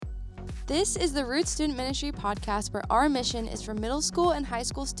This is the Roots Student Ministry podcast where our mission is for middle school and high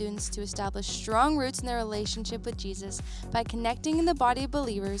school students to establish strong roots in their relationship with Jesus by connecting in the body of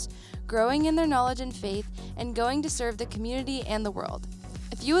believers, growing in their knowledge and faith, and going to serve the community and the world.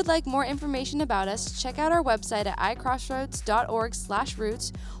 If you would like more information about us, check out our website at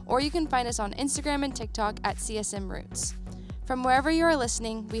icrossroads.org/roots, or you can find us on Instagram and TikTok at CSMRoots. From wherever you are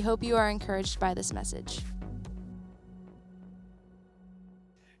listening, we hope you are encouraged by this message.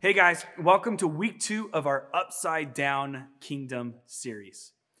 Hey guys, welcome to week 2 of our Upside Down Kingdom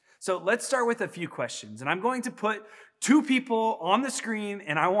series. So let's start with a few questions, and I'm going to put 2 people on the screen,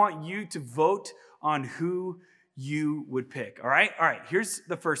 and I want you to vote on who you would pick, all right? All right, here's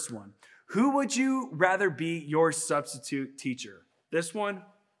the first one. Who would you rather be your substitute teacher? This one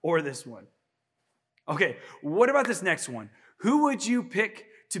or this one? Okay, what about this next one? Who would you pick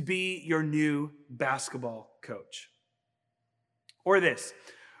to be your new basketball coach? Or this?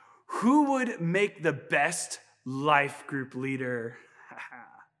 Who would make the best life group leader?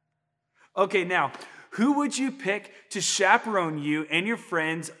 Okay, now, who would you pick to chaperone you and your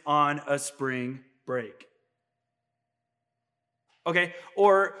friends on a spring break? Okay,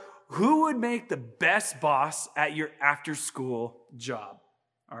 or who would make the best boss at your after-school job?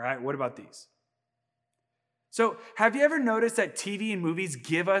 All right, what about these? So, have you ever noticed that TV and movies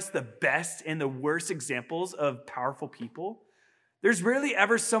give us the best and the worst examples of powerful people? There's rarely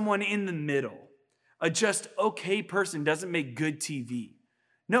ever someone in the middle. A just okay person doesn't make good TV.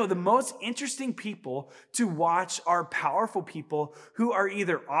 No, the most interesting people to watch are powerful people who are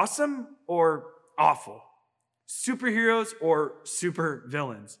either awesome or awful, superheroes or super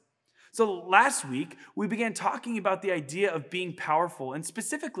villains. So last week, we began talking about the idea of being powerful and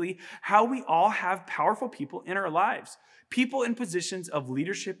specifically how we all have powerful people in our lives, people in positions of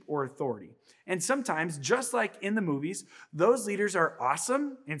leadership or authority. And sometimes, just like in the movies, those leaders are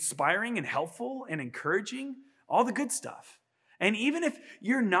awesome, inspiring, and helpful, and encouraging, all the good stuff. And even if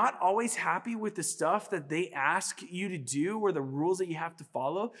you're not always happy with the stuff that they ask you to do or the rules that you have to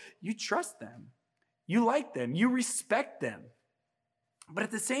follow, you trust them. You like them. You respect them. But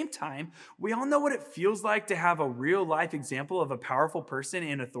at the same time, we all know what it feels like to have a real-life example of a powerful person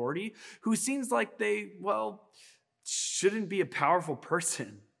in authority who seems like they, shouldn't be a powerful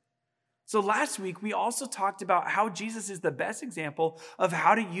person. So last week, we also talked about how Jesus is the best example of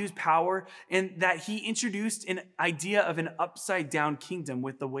how to use power and that he introduced an idea of an upside-down kingdom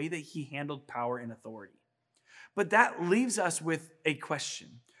with the way that he handled power and authority. But that leaves us with a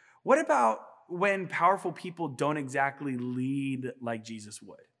question. What about when powerful people don't exactly lead like Jesus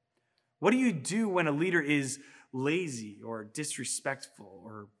would? What do you do when a leader is lazy or disrespectful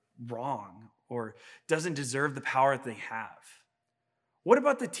or wrong or doesn't deserve the power that they have? What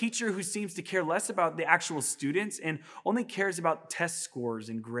about the teacher who seems to care less about the actual students and only cares about test scores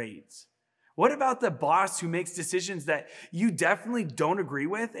and grades? What about the boss who makes decisions that you definitely don't agree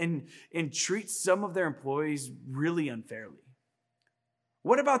with and treats some of their employees really unfairly?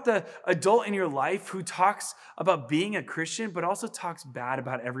 What about the adult in your life who talks about being a Christian but also talks bad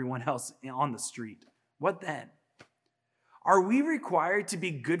about everyone else on the street? What then? Are we required to be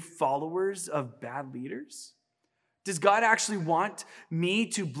good followers of bad leaders? Does God actually want me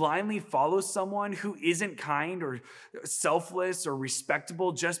to blindly follow someone who isn't kind or selfless or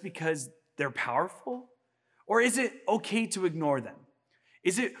respectable just because they're powerful? Or is it okay to ignore them?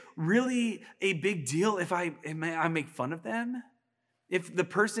 Is it really a big deal if I make fun of them? If the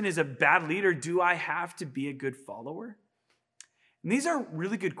person is a bad leader, do I have to be a good follower? And these are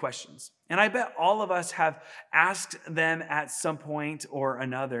really good questions. And I bet all of us have asked them at some point or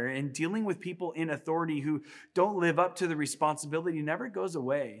another. And dealing with people in authority who don't live up to the responsibility never goes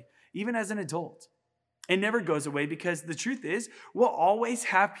away, even as an adult. It never goes away because the truth is, we'll always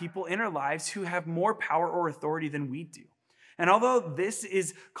have people in our lives who have more power or authority than we do. And although this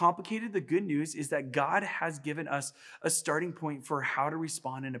is complicated, the good news is that God has given us a starting point for how to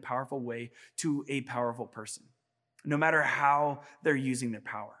respond in a powerful way to a powerful person, no matter how they're using their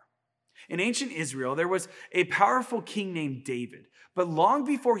power. In ancient Israel, there was a powerful king named David. But long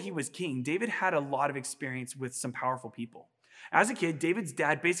before he was king, David had a lot of experience with some powerful people. As a kid, David's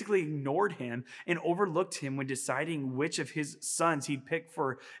dad basically ignored him and overlooked him when deciding which of his sons he'd pick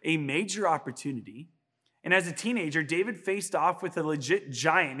for a major opportunity. And as a teenager, David faced off with a legit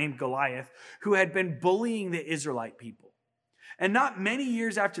giant named Goliath who had been bullying the Israelite people. And not many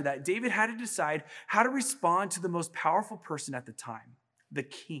years after that, David had to decide how to respond to the most powerful person at the time, the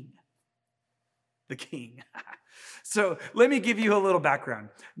king. The king. So let me give you a little background.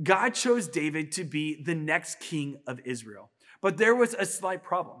 God chose David to be the next king of Israel. But there was a slight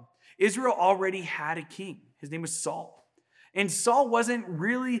problem. Israel already had a king. His name was Saul. And Saul wasn't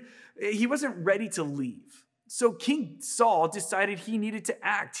ready to leave. So King Saul decided he needed to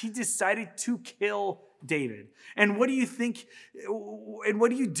act. He decided to kill David. And what do you think, and what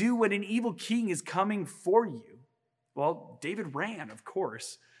do you do when an evil king is coming for you? Well, David ran, of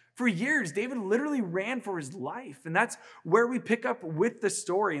course. For years, David literally ran for his life. And that's where we pick up with the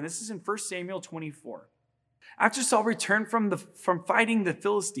story. And this is in 1 Samuel 24. After Saul returned from fighting the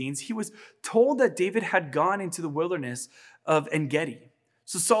Philistines, he was told that David had gone into the wilderness of En-Gedi.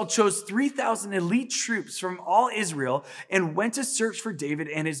 So Saul chose 3,000 elite troops from all Israel and went to search for David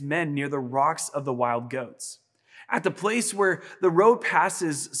and his men near the rocks of the wild goats. At the place where the road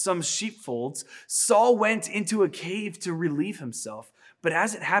passes some sheepfolds, Saul went into a cave to relieve himself. But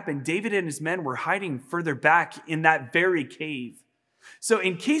as it happened, David and his men were hiding further back in that very cave. So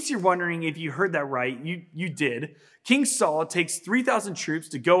in case you're wondering if you heard that right, you did. King Saul takes 3,000 troops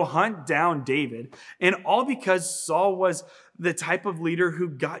to go hunt down David, and all because Saul was the type of leader who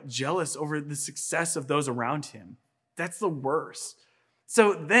got jealous over the success of those around him. That's the worst.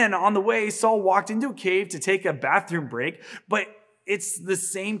 So then on the way, Saul walked into a cave to take a bathroom break, but it's the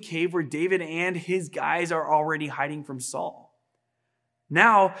same cave where David and his guys are already hiding from Saul.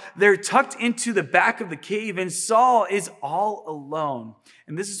 Now they're tucked into the back of the cave and Saul is all alone.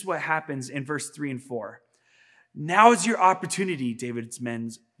 And this is what happens in verse 3 and 4. Now is your opportunity, David's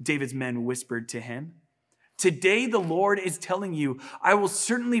men whispered to him. Today the Lord is telling you, I will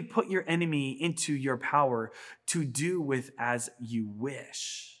certainly put your enemy into your power to do with as you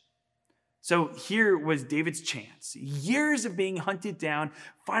wish. So here was David's chance. Years of being hunted down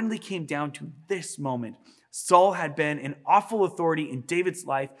finally came down to this moment. Saul had been an awful authority in David's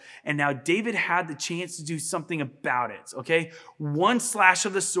life, and now David had the chance to do something about it, okay? One slash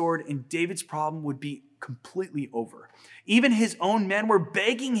of the sword, and David's problem would be completely over. Even his own men were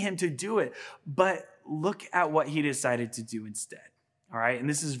begging him to do it, but look at what he decided to do instead, all right? And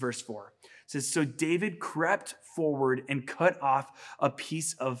this is verse 4. It says, so David crept forward and cut off a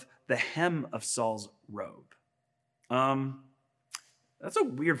piece of the hem of Saul's robe. That's a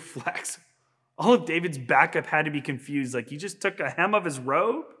weird flex. All of David's backup had to be confused. Like, he just took a hem of his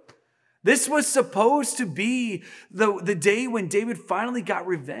robe? This was supposed to be the day when David finally got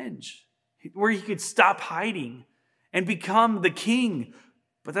revenge, where he could stop hiding and become the king.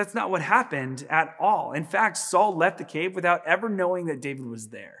 But that's not what happened at all. In fact, Saul left the cave without ever knowing that David was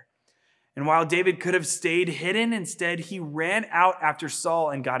there. And while David could have stayed hidden, instead he ran out after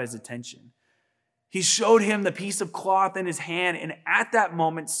Saul and got his attention. He showed him the piece of cloth in his hand, and at that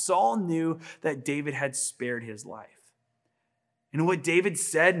moment, Saul knew that David had spared his life. And what David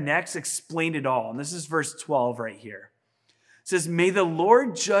said next explained it all. And this is verse 12 right here. It says, may the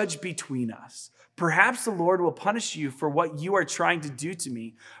Lord judge between us. Perhaps the Lord will punish you for what you are trying to do to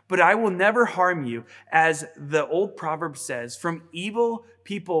me, but I will never harm you. As the old proverb says, from evil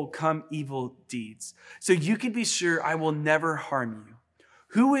people come evil deeds. So you can be sure I will never harm you.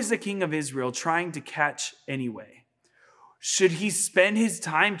 Who is the king of Israel trying to catch anyway? Should he spend his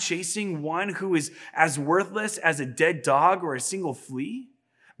time chasing one who is as worthless as a dead dog or a single flea?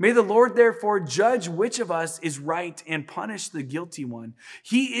 May the Lord therefore judge which of us is right and punish the guilty one.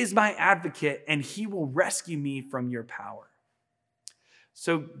 He is my advocate and he will rescue me from your power.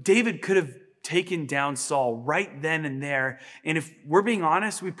 So David could have taken down Saul right then and there. And if we're being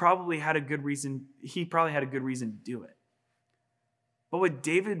honest, he probably had a good reason to do it. But what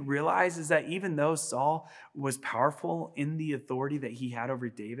David realized is that even though Saul was powerful in the authority that he had over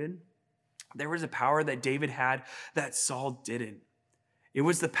David, there was a power that David had that Saul didn't. It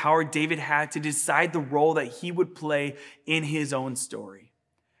was the power David had to decide the role that he would play in his own story.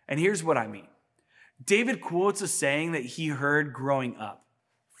 And here's what I mean. David quotes a saying that he heard growing up.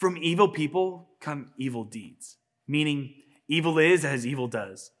 From evil people come evil deeds, meaning evil is as evil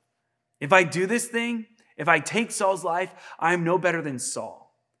does. If I do this thing, if I take Saul's life, I am no better than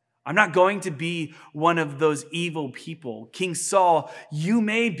Saul. I'm not going to be one of those evil people. King Saul, you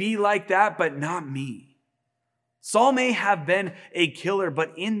may be like that, but not me. Saul may have been a killer,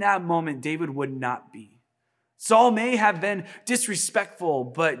 but in that moment, David would not be. Saul may have been disrespectful,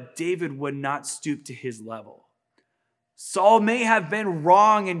 but David would not stoop to his level. Saul may have been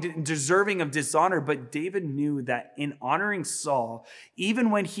wrong and deserving of dishonor, but David knew that in honoring Saul, even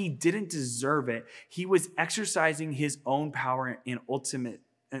when he didn't deserve it, he was exercising his own power and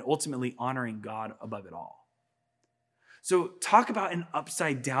ultimately honoring God above it all. So talk about an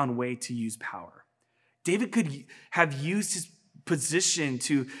upside down way to use power. David could have used his position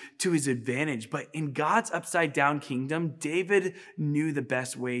to his advantage, but in God's upside down kingdom, David knew the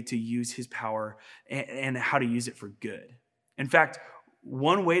best way to use his power and how to use it for good. In fact,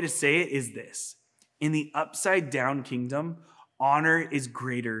 one way to say it is this: In the upside down kingdom, honor is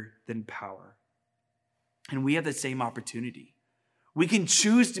greater than power. And we have the same opportunity. We can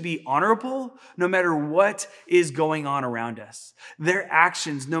choose to be honorable no matter what is going on around us. Their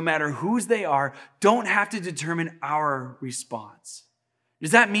actions, no matter whose they are, don't have to determine our response.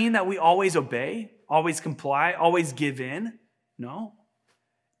 Does that mean that we always obey, always comply, always give in? No.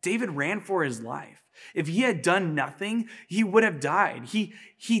 David ran for his life. If he had done nothing, he would have died.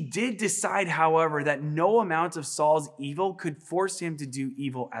 He did decide, however, that no amount of Saul's evil could force him to do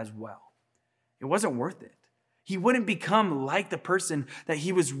evil as well. It wasn't worth it. He wouldn't become like the person that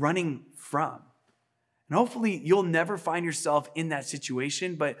he was running from. And hopefully you'll never find yourself in that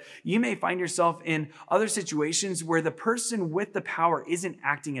situation, but you may find yourself in other situations where the person with the power isn't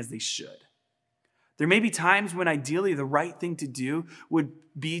acting as they should. There may be times when ideally the right thing to do would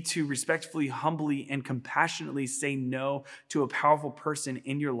be to respectfully, humbly, and compassionately say no to a powerful person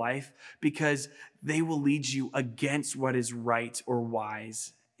in your life because they will lead you against what is right or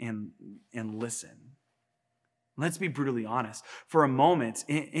wise and listen. Let's be brutally honest. For a moment,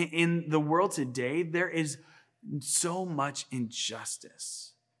 in the world today, there is so much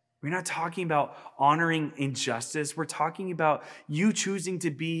injustice. We're not talking about honoring injustice. We're talking about you choosing to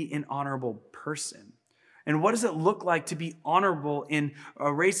be an honorable person. And what does it look like to be honorable in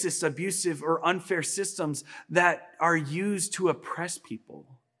racist, abusive, or unfair systems that are used to oppress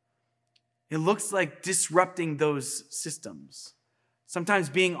people? It looks like disrupting those systems. Sometimes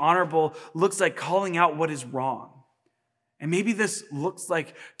being honorable looks like calling out what is wrong. And maybe this looks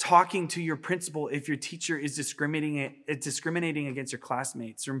like talking to your principal if your teacher is discriminating against your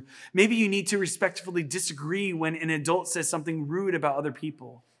classmates. Or maybe you need to respectfully disagree when an adult says something rude about other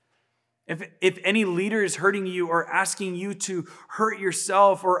people. If any leader is hurting you or asking you to hurt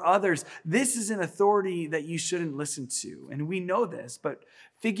yourself or others, this is an authority that you shouldn't listen to. And we know this, but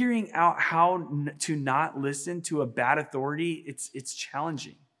figuring out how to not listen to a bad authority, it's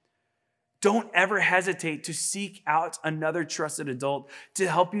challenging. Don't ever hesitate to seek out another trusted adult to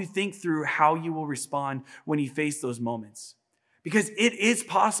help you think through how you will respond when you face those moments. Because it is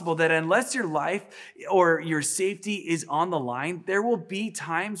possible that unless your life or your safety is on the line, there will be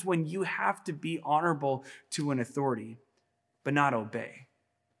times when you have to be honorable to an authority, but not obey.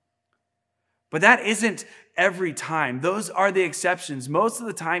 But that isn't every time. Those are the exceptions. Most of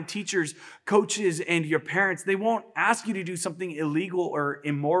the time, teachers, coaches, and your parents, they won't ask you to do something illegal or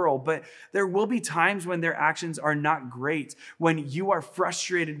immoral, but there will be times when their actions are not great, when you are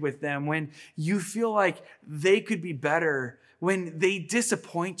frustrated with them, when you feel like they could be better, when they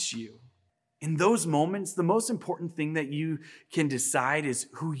disappoint you. In those moments, the most important thing that you can decide is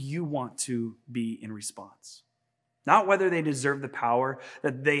who you want to be in response. Not whether they deserve the power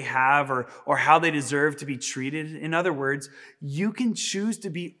that they have or how they deserve to be treated. In other words, you can choose to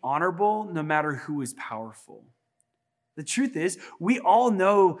be honorable no matter who is powerful. The truth is, we all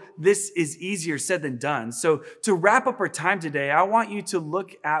know this is easier said than done. So to wrap up our time today, I want you to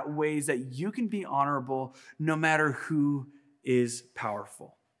look at ways that you can be honorable no matter who is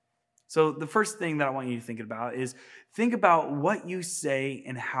powerful. So the first thing that I want you to think about is think about what you say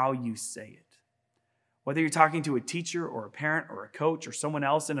and how you say it. Whether you're talking to a teacher or a parent or a coach or someone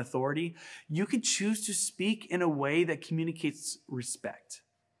else in authority, you can choose to speak in a way that communicates respect.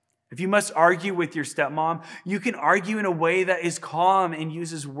 If you must argue with your stepmom, you can argue in a way that is calm and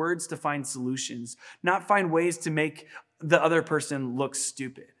uses words to find solutions, not find ways to make the other person look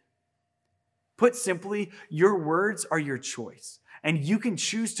stupid. Put simply, your words are your choice, and you can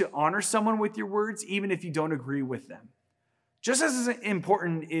choose to honor someone with your words even if you don't agree with them. Just as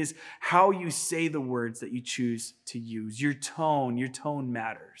important is how you say the words that you choose to use. Your tone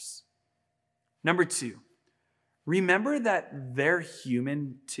matters. Number 2, remember that they're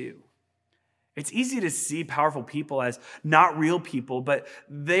human too. It's easy to see powerful people as not real people, but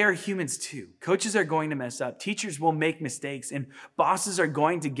they are humans too. Coaches are going to mess up. Teachers will make mistakes, and bosses are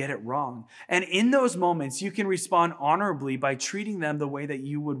going to get it wrong. And in those moments, you can respond honorably by treating them the way that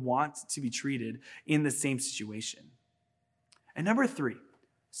you would want to be treated in the same situation. And number 3,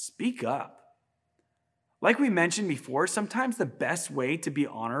 speak up. Like we mentioned before, sometimes the best way to be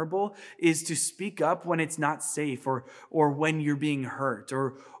honorable is to speak up when it's not safe or when you're being hurt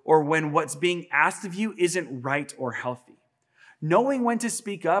or when what's being asked of you isn't right or healthy. Knowing when to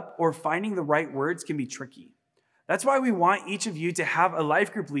speak up or finding the right words can be tricky. That's why we want each of you to have a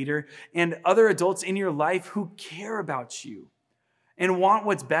life group leader and other adults in your life who care about you and want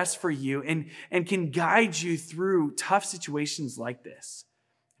what's best for you and can guide you through tough situations like this.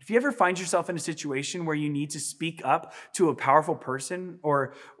 If you ever find yourself in a situation where you need to speak up to a powerful person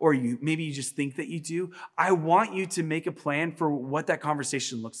or maybe you just think that you do, I want you to make a plan for what that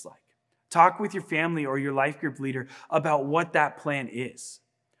conversation looks like. Talk with your family or your life group leader about what that plan is.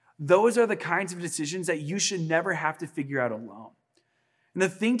 Those are the kinds of decisions that you should never have to figure out alone. And the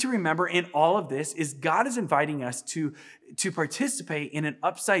thing to remember in all of this is God is inviting us to participate in an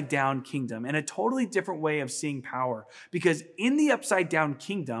upside down kingdom and a totally different way of seeing power. Because in the upside down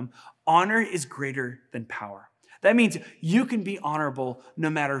kingdom, honor is greater than power. That means you can be honorable no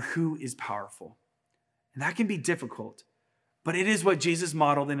matter who is powerful. And that can be difficult, but it is what Jesus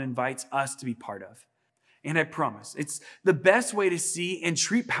modeled and invites us to be part of. And I promise, it's the best way to see and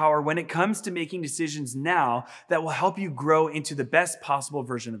treat power when it comes to making decisions now that will help you grow into the best possible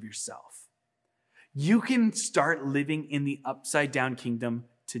version of yourself. You can start living in the upside down kingdom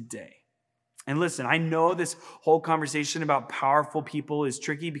today. And listen, I know this whole conversation about powerful people is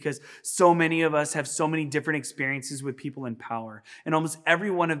tricky because so many of us have so many different experiences with people in power, and almost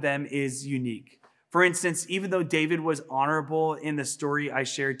every one of them is unique. For instance, even though David was honorable in the story I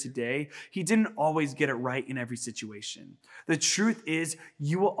shared today, he didn't always get it right in every situation. The truth is,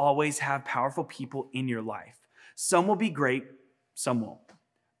 you will always have powerful people in your life. Some will be great, some won't.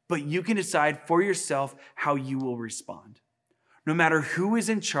 But you can decide for yourself how you will respond. No matter who is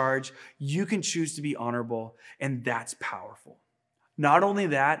in charge, you can choose to be honorable, and that's powerful. Not only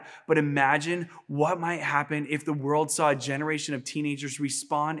that, but imagine what might happen if the world saw a generation of teenagers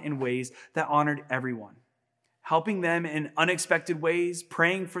respond in ways that honored everyone, helping them in unexpected ways,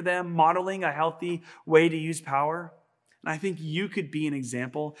 praying for them, modeling a healthy way to use power. And I think you could be an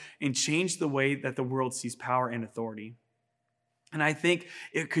example and change the way that the world sees power and authority. And I think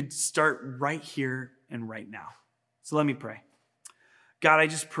it could start right here and right now. So let me pray. God, I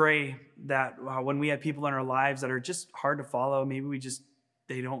just pray that when we have people in our lives that are just hard to follow, maybe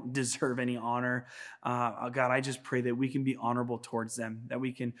they don't deserve any honor. God, I just pray that we can be honorable towards them, that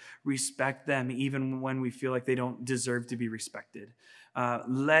we can respect them even when we feel like they don't deserve to be respected.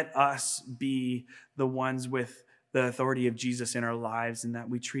 Let us be the ones with the authority of Jesus in our lives, and that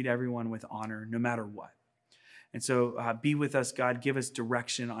we treat everyone with honor no matter what. And so be with us, God. Give us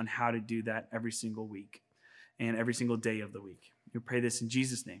direction on how to do that every single week and every single day of the week. We pray this in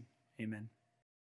Jesus' name. Amen.